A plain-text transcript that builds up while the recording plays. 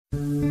You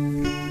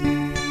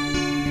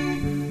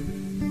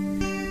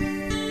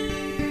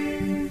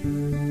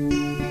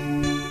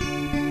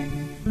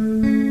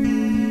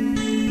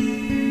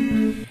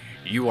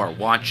are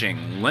watching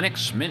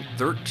Linux Mint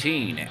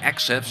 13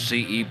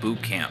 XFCE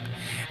Bootcamp,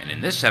 and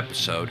in this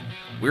episode,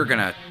 we're going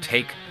to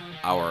take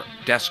our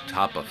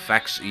desktop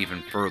effects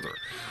even further.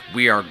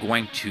 We are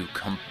going to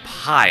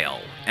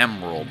compile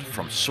Emerald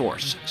from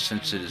source,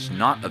 since it is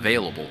not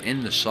available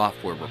in the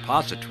software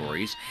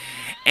repositories,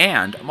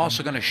 and I'm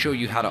also going to show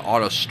you how to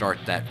auto-start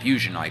that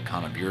Fusion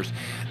icon of yours.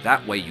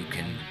 That way you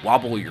can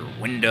wobble your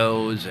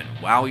windows and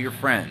wow your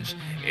friends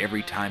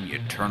every time you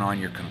turn on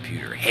your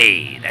computer.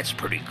 Hey, that's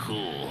pretty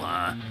cool,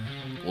 huh?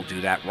 We'll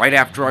do that right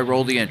after I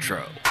roll the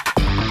intro.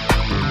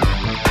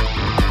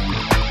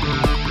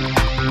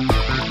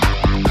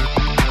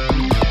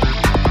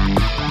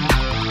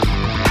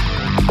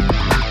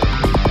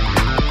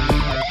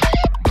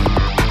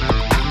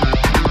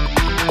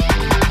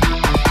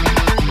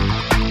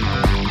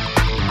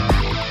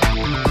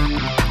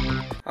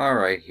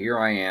 Alright, here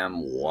I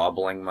am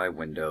wobbling my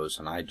windows,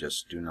 and I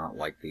just do not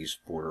like these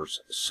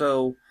borders.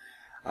 So,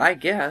 I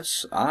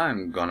guess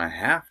I'm gonna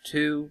have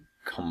to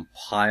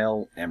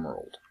compile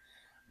Emerald.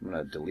 I'm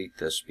going to delete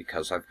this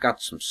because I've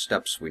got some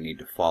steps we need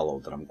to follow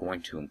that I'm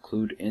going to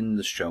include in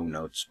the show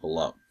notes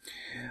below.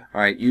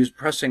 Alright,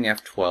 pressing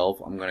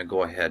F12, I'm going to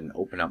go ahead and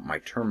open up my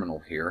terminal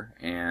here,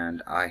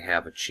 and I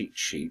have a cheat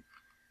sheet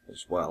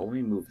as well. Let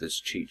me move this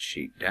cheat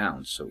sheet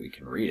down so we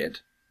can read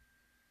it.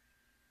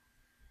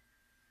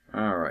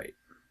 Alright,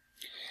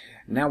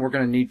 now we're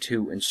going to need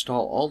to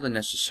install all the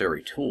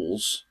necessary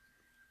tools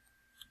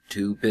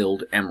to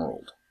build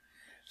Emerald.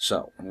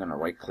 So, I'm going to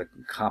right-click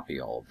and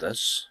copy all of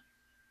this.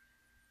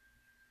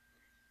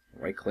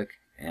 Right-click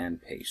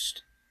and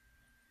paste.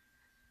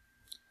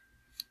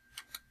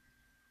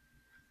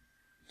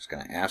 It's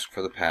going to ask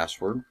for the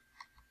password.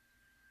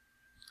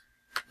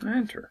 And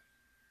enter.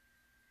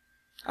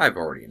 I've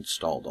already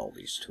installed all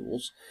these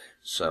tools,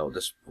 so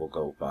this will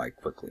go by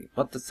quickly.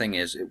 But the thing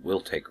is, it will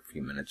take a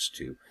few minutes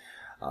to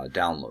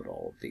download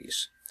all of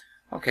these.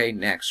 Okay,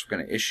 next we're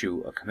going to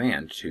issue a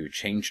command to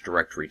change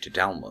directory to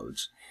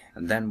downloads,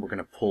 and then we're going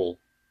to pull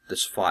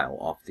this file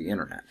off the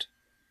internet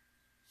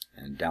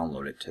and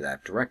download it to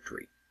that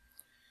directory.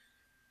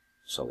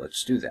 So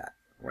let's do that.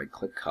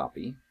 Right-click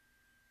copy,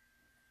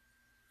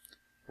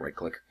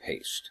 right-click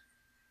paste.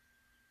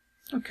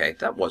 Okay,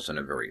 that wasn't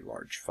a very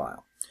large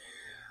file.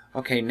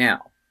 Okay,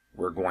 now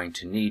we're going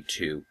to need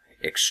to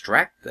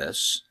extract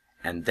this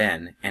and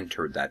then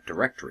enter that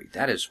directory.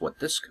 That is what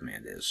this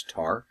command is,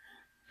 tar-xf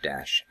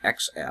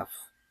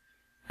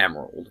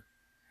emerald.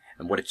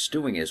 And what it's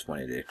doing is when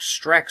it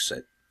extracts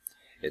it,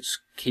 it's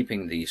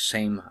keeping the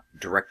same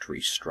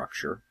directory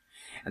structure,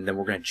 and then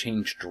we're going to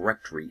change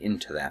directory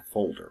into that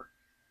folder.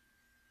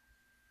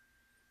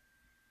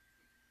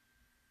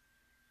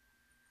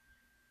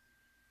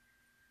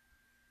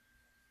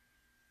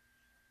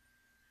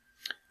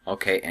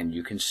 Okay, and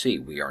you can see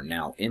we are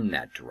now in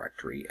that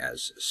directory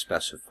as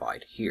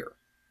specified here.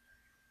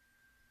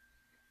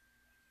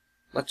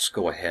 Let's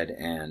go ahead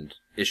and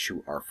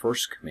issue our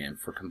first command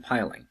for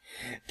compiling.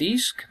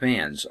 These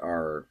commands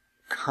are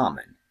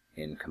common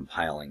in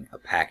compiling a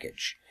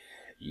package.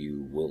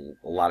 You will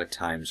a lot of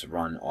times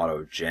run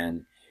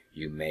autogen,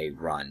 you may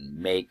run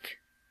make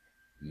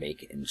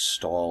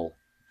install,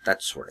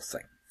 that sort of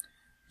thing.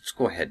 Let's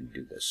go ahead and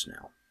do this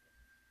now.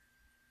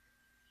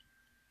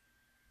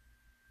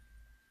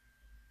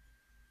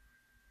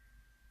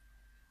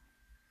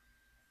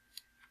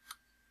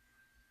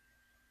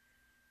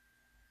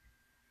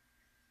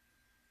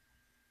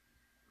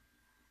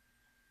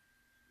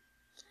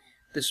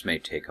 This may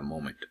take a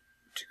moment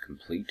to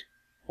complete,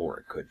 or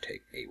it could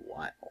take a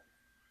while.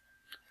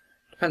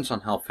 Depends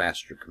on how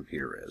fast your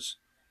computer is.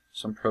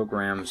 Some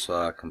programs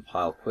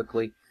compile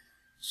quickly,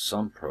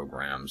 some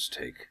programs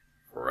take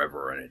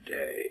forever and a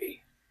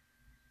day.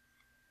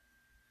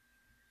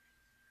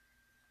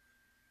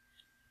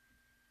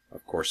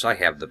 Of course, I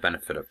have the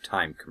benefit of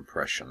time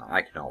compression.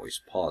 I can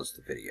always pause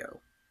the video.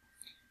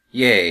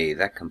 Yay,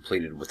 that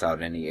completed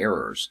without any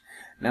errors.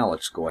 Now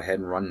let's go ahead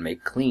and run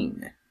make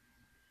clean.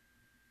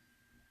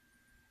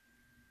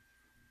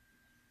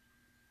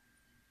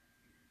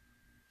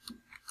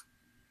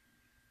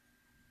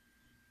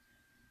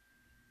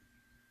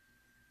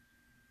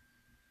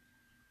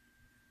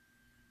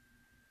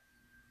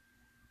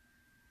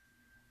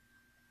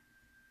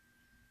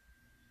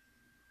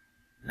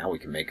 Now we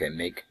can make a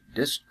make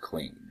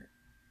distclean.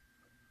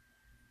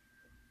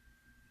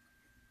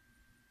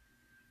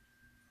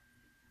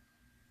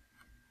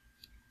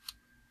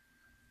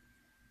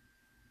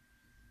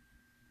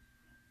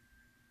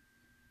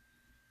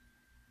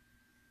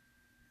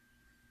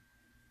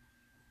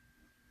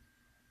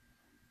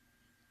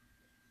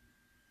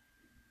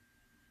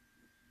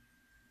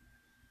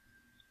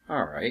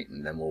 Alright,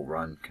 and then we'll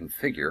run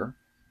configure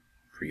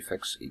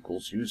prefix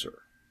equals user.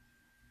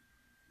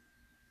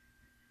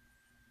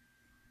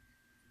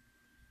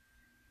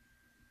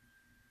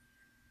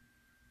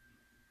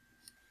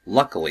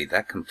 Luckily,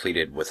 that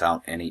completed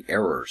without any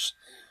errors.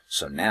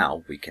 So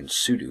now we can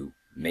sudo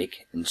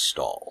make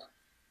install.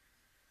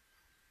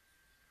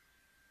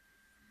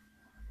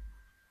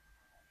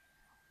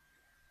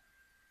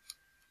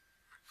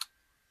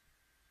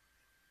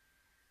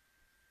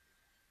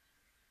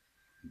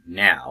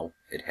 Now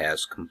it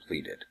has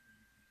completed.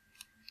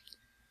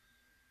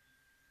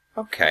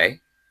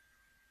 Okay.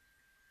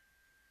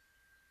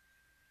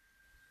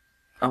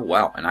 Oh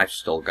wow, and I've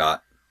still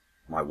got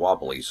my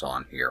wobblies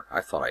on here. I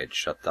thought I had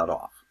shut that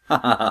off.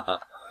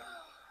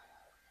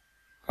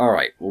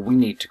 Alright, well we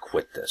need to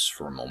quit this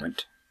for a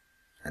moment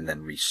and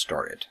then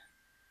restart it.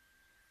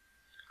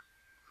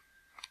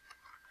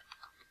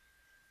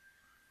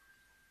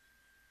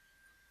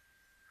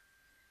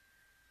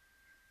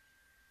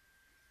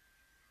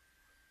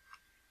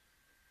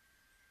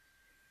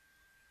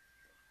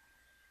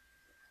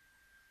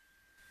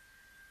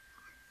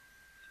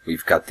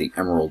 We've got the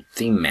Emerald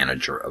Theme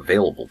Manager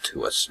available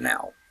to us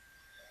now.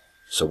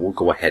 So we'll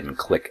go ahead and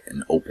click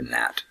and open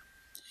that.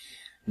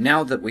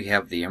 Now that we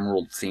have the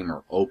Emerald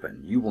Themer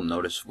open, you will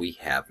notice we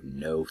have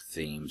no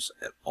themes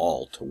at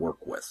all to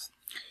work with.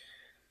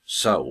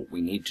 So what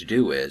we need to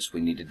do is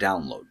we need to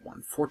download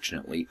one.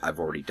 Fortunately, I've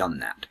already done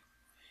that.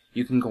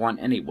 You can go on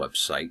any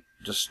website,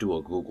 just do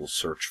a Google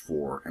search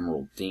for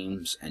Emerald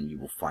Themes, and you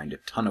will find a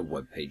ton of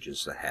web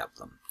pages that have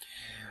them.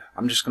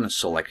 I'm just going to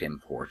select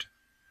Import.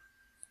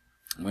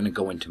 I'm going to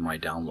go into my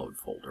download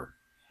folder,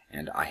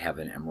 and I have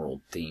an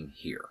Emerald theme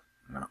here.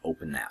 I'm going to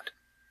open that.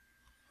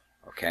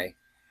 Okay,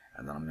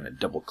 and then I'm going to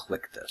double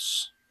click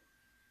this.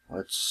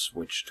 Let's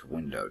switch to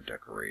window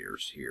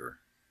decorators here,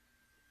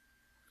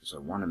 because I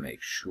want to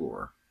make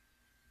sure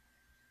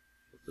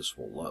that this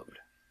will load.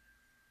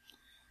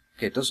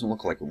 Okay, it doesn't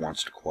look like it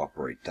wants to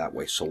cooperate that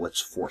way, so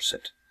let's force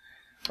it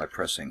by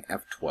pressing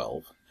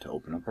F12 to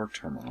open up our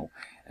terminal,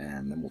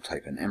 and then we'll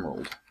type in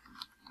Emerald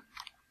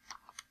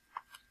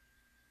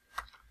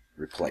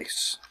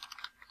replace,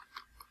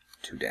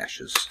 2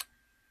 dashes,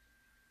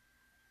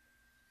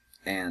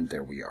 and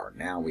there we are.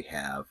 Now we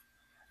have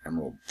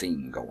Emerald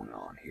theme going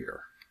on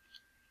here.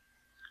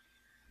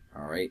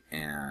 Alright,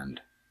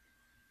 and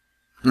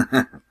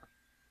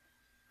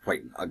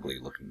quite an ugly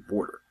looking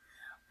border.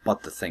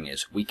 But the thing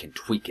is, we can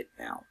tweak it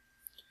now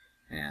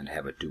and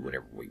have it do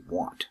whatever we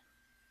want.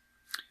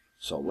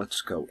 So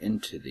let's go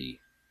into the...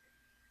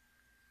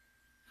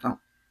 Oh,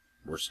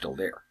 we're still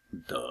there.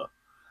 Duh.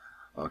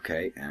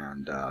 Okay,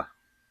 and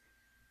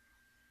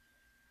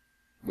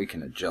we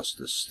can adjust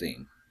this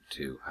theme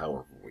to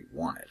however we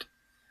want it.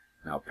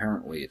 Now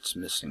apparently it's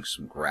missing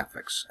some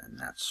graphics and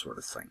that sort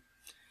of thing.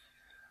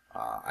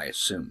 I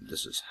assume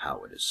this is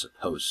how it is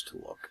supposed to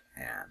look,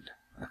 and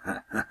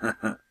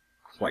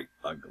quite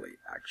ugly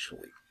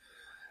actually.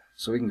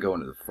 So we can go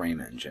into the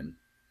frame engine,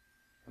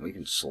 and we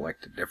can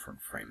select a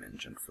different frame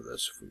engine for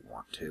this if we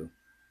want to.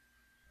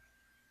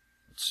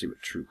 Let's see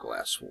what True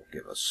Glass will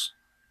give us.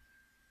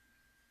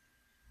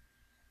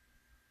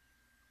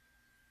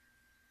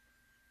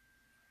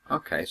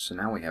 Okay, so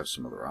now we have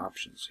some other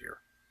options here.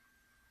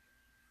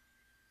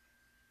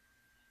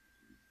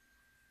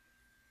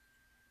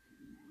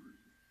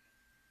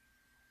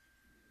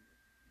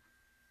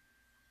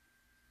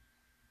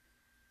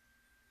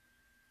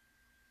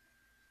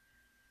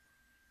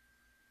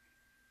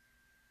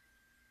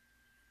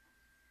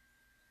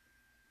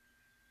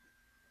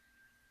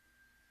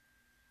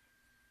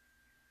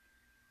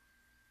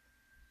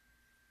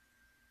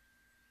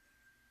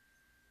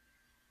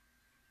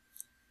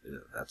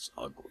 Ew, that's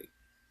ugly.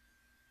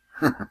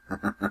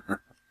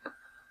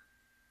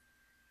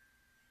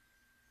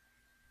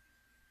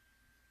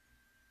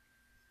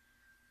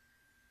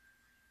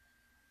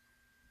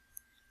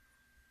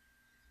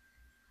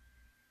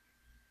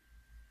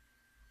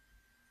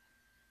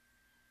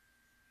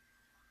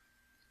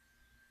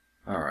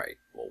 Alright,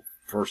 well,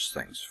 first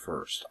things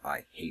first,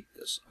 I hate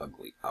this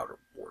ugly outer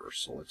border,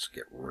 so let's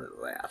get rid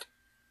of that.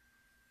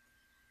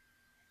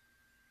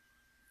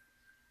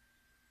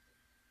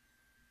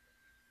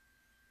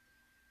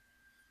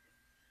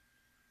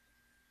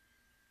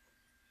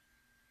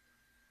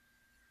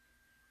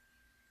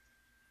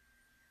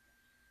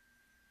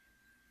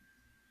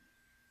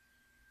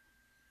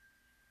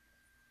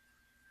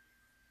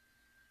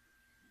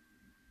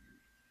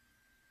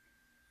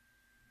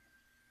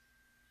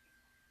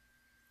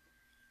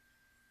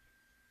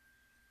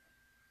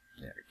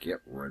 Yeah, get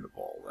rid of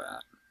all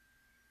that.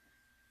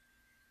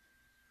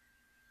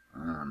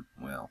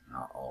 Well,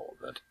 not all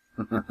of it.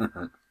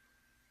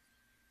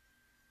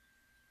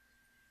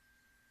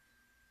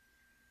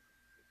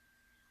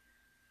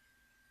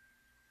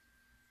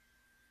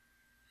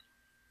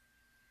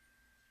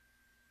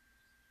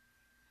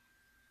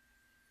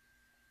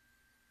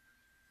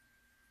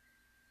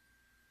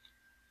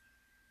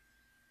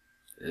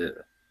 Ew.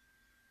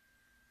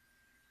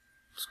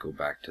 Let's go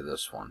back to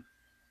this one.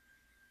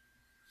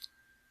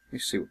 Let me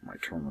see what my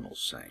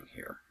terminal's saying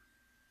here.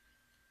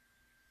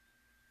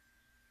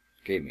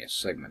 It gave me a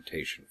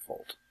segmentation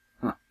fault.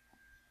 Huh.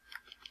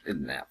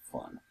 Isn't that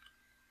fun?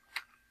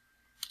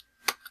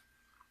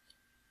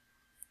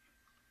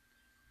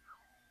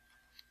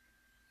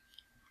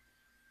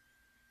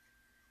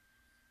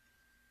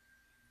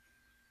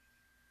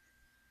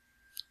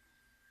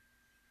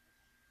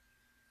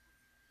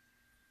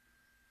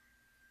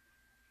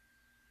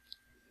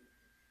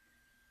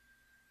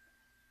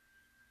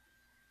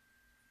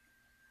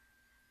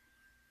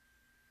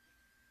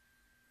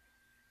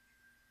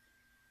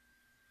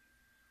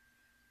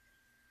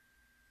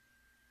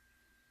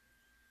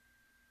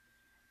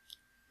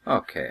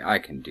 Okay, I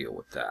can deal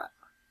with that.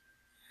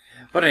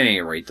 But at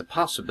any rate, the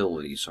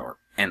possibilities are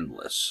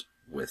endless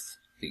with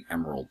the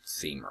Emerald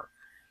Themer.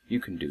 You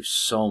can do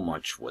so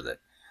much with it.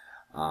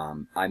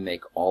 I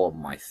make all of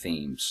my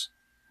themes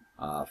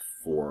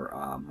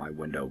for my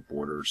window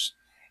borders,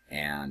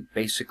 and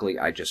basically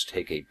I just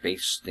take a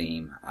base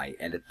theme, I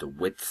edit the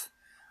width,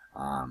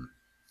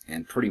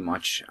 and pretty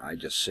much I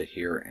just sit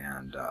here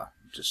and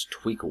just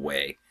tweak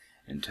away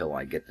until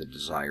I get the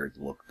desired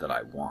look that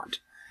I want.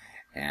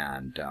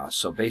 And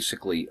so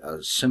basically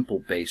a simple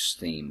base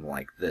theme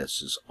like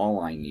this is all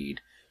I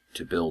need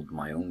to build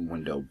my own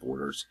window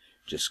borders,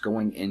 just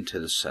going into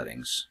the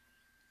settings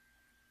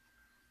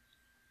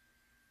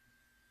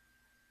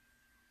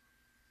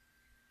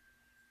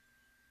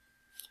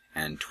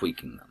and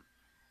tweaking them.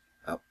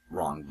 Oh,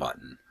 wrong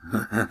button.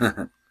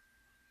 I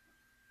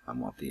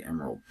want the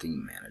Emerald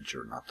Theme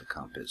Manager, not the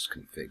Compiz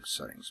Config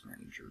Settings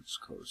Manager. Let's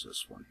close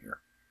this one here.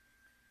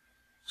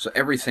 So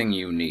everything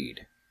you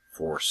need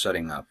for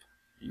setting up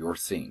your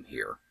theme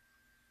here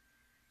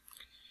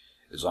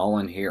is all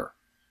in here.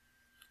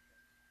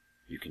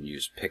 You can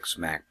use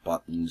Pixmac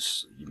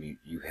buttons.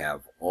 You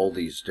have all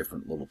these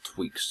different little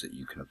tweaks that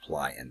you can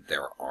apply, and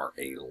there are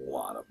a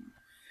lot of them.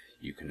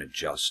 You can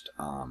adjust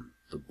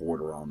the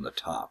border on the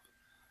top,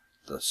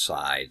 the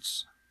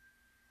sides.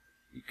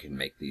 You can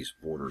make these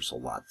borders a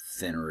lot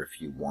thinner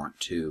if you want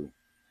to.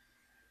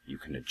 You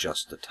can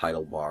adjust the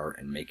title bar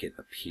and make it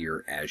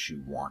appear as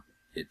you want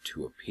it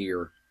to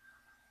appear.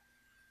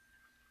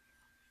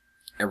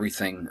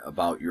 Everything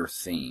about your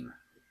theme.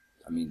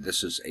 I mean,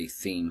 this is a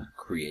theme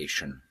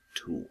creation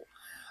tool.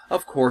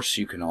 Of course,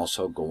 you can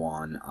also go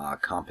on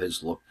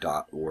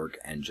compizlook.org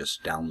and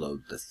just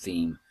download the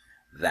theme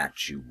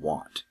that you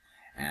want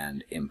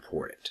and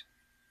import it.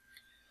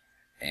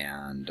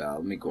 And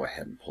let me go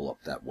ahead and pull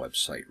up that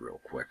website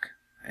real quick,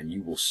 and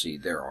you will see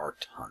there are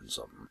tons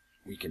of them.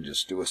 We can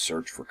just do a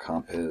search for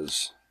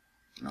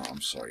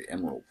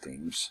Emerald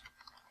Themes.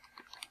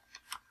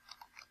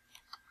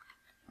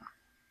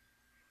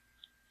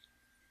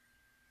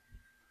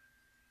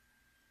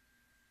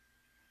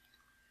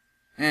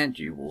 And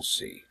you will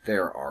see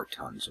there are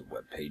tons of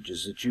web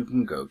pages that you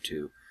can go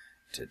to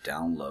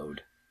download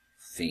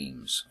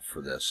themes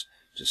for this.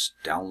 Just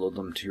download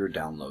them to your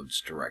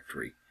downloads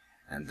directory,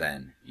 and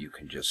then you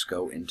can just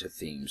go into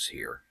themes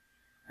here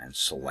and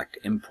select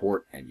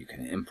import, and you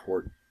can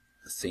import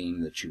the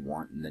theme that you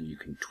want, and then you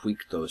can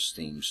tweak those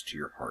themes to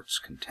your heart's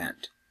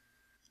content.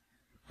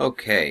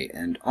 Okay,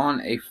 and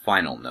on a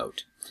final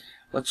note,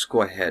 let's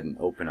go ahead and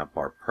open up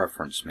our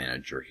preference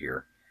manager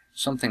here.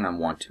 Something I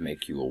want to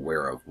make you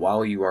aware of: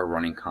 while you are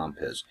running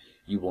Compiz,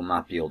 you will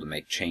not be able to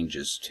make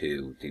changes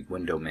to the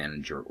window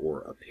manager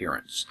or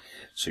appearance.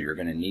 So you're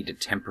going to need to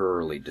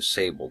temporarily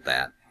disable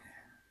that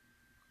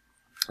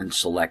and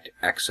select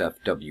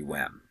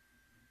XFWM.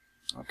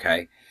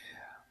 Okay?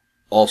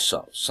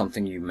 Also,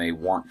 something you may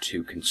want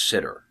to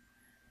consider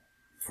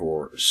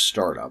for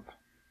startup,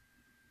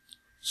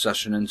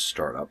 session and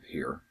startup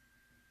here.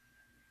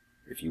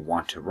 If you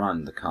want to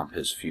run the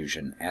Compiz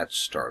Fusion at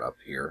startup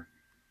here,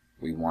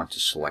 we want to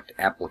select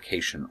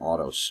Application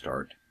Auto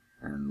Start,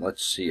 and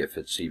let's see if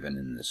it's even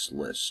in this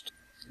list.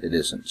 It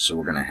isn't, so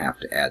we're going to have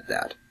to add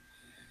that.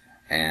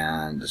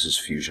 And this is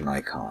Fusion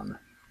Icon.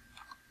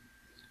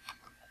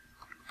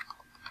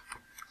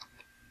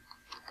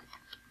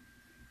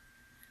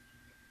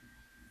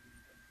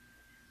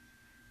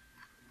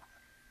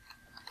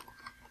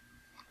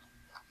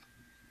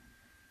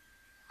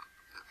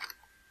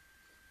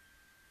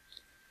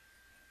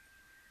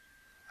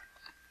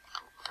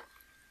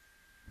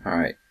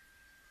 Alright,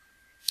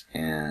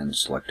 and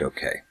select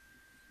OK.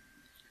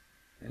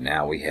 And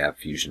now we have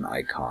Fusion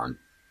Icon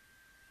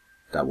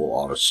that will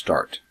auto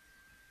start.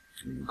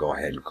 You can go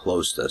ahead and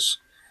close this.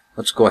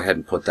 Let's go ahead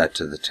and put that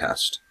to the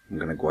test. I'm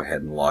going to go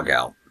ahead and log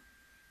out.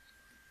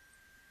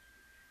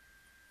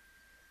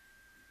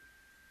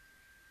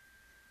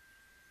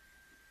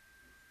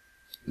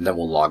 And then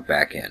we'll log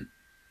back in.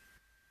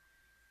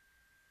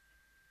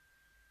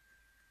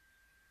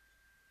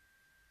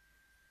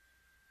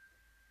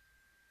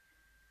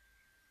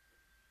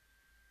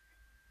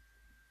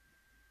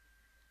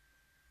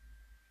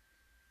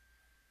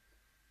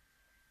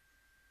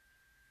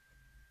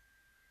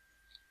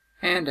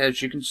 And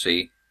as you can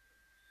see,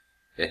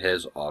 it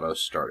has auto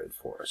started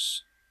for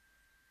us.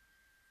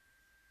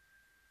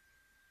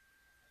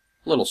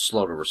 A little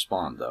slow to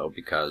respond though,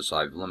 because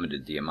I've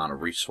limited the amount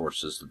of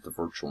resources that the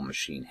virtual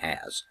machine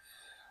has.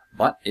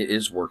 But it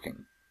is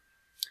working.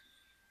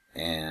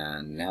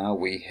 And now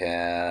we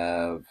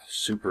have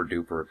super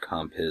duper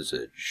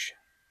compizage.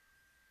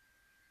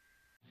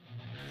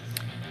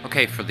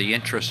 Okay, for the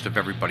interest of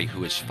everybody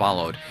who has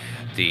followed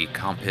the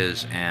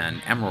Compiz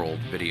and Emerald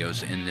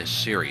videos in this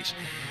series,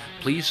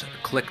 please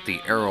click the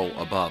arrow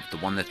above, the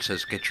one that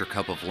says Get Your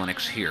Cup of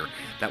Linux here.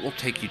 That will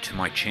take you to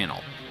my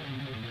channel.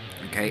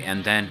 Okay,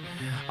 and then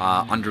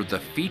under the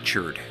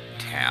Featured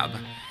tab,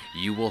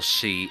 you will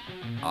see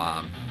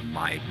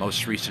my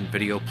most recent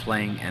video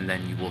playing, and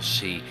then you will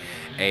see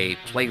a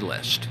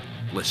playlist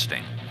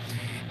listing.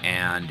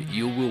 and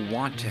you will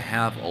want to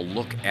have a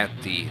look at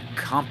the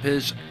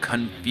Compass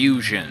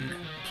Confusion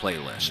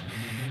playlist.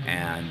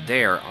 And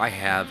there I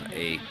have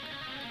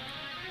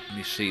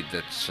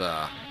that's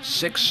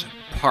 6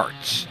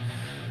 parts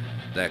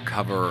that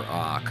cover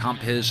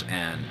Compass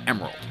and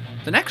Emerald.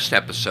 The next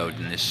episode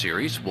in this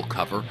series will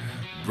cover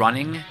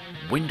running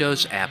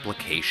Windows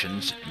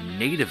applications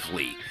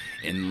natively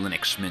in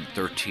Linux Mint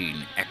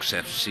 13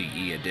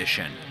 XFCE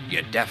edition.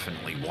 You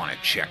definitely want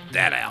to check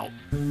that out.